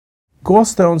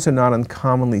Gallstones are not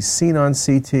uncommonly seen on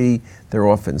CT. They're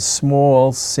often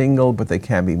small, single, but they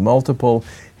can be multiple.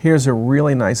 Here's a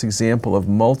really nice example of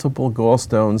multiple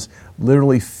gallstones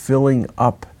literally filling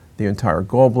up the entire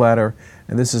gallbladder,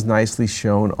 and this is nicely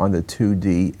shown on the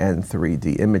 2D and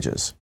 3D images.